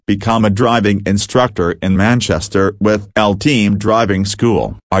Become a driving instructor in Manchester with L-Team Driving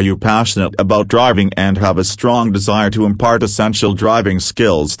School. Are you passionate about driving and have a strong desire to impart essential driving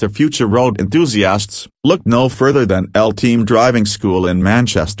skills to future road enthusiasts? Look no further than L-Team Driving School in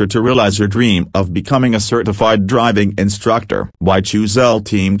Manchester to realize your dream of becoming a certified driving instructor. Why choose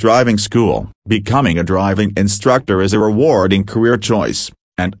L-Team Driving School? Becoming a driving instructor is a rewarding career choice,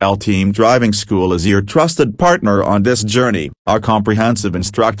 and L-Team Driving School is your trusted partner on this journey. Our comprehensive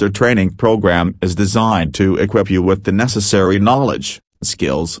instructor training program is designed to equip you with the necessary knowledge,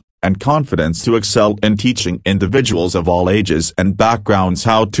 skills, and confidence to excel in teaching individuals of all ages and backgrounds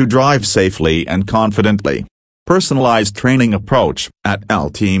how to drive safely and confidently. Personalized training approach. At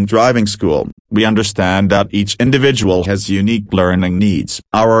L-Team Driving School, we understand that each individual has unique learning needs.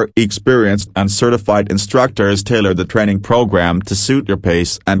 Our experienced and certified instructors tailor the training program to suit your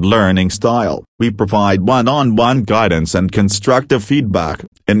pace and learning style. We provide one-on-one guidance and constructive feedback,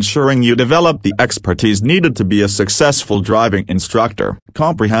 ensuring you develop the expertise needed to be a successful driving instructor.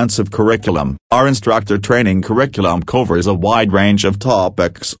 Comprehensive curriculum. Our instructor training curriculum covers a wide range of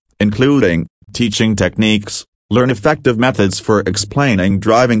topics, including teaching techniques, learn effective methods for explaining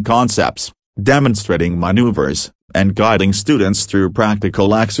driving concepts, demonstrating maneuvers, and guiding students through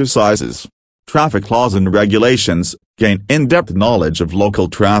practical exercises. Traffic laws and regulations. Gain in-depth knowledge of local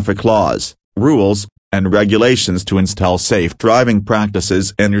traffic laws, rules, and regulations to instill safe driving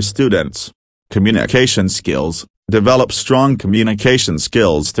practices in your students. Communication skills. Develop strong communication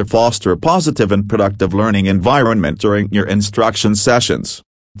skills to foster a positive and productive learning environment during your instruction sessions.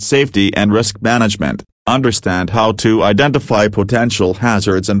 Safety and risk management. Understand how to identify potential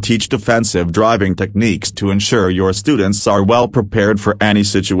hazards and teach defensive driving techniques to ensure your students are well prepared for any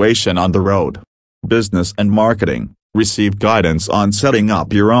situation on the road. Business and marketing. Receive guidance on setting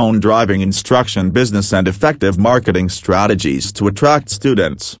up your own driving instruction business and effective marketing strategies to attract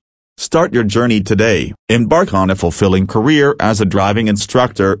students. Start your journey today. Embark on a fulfilling career as a driving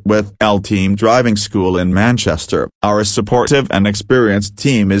instructor with L-Team Driving School in Manchester. Our supportive and experienced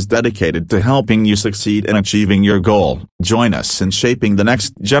team is dedicated to helping you succeed in achieving your goal. Join us in shaping the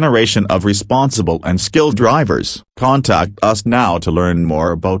next generation of responsible and skilled drivers. Contact us now to learn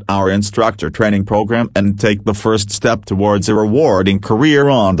more about our instructor training program and take the first step towards a rewarding career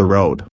on the road.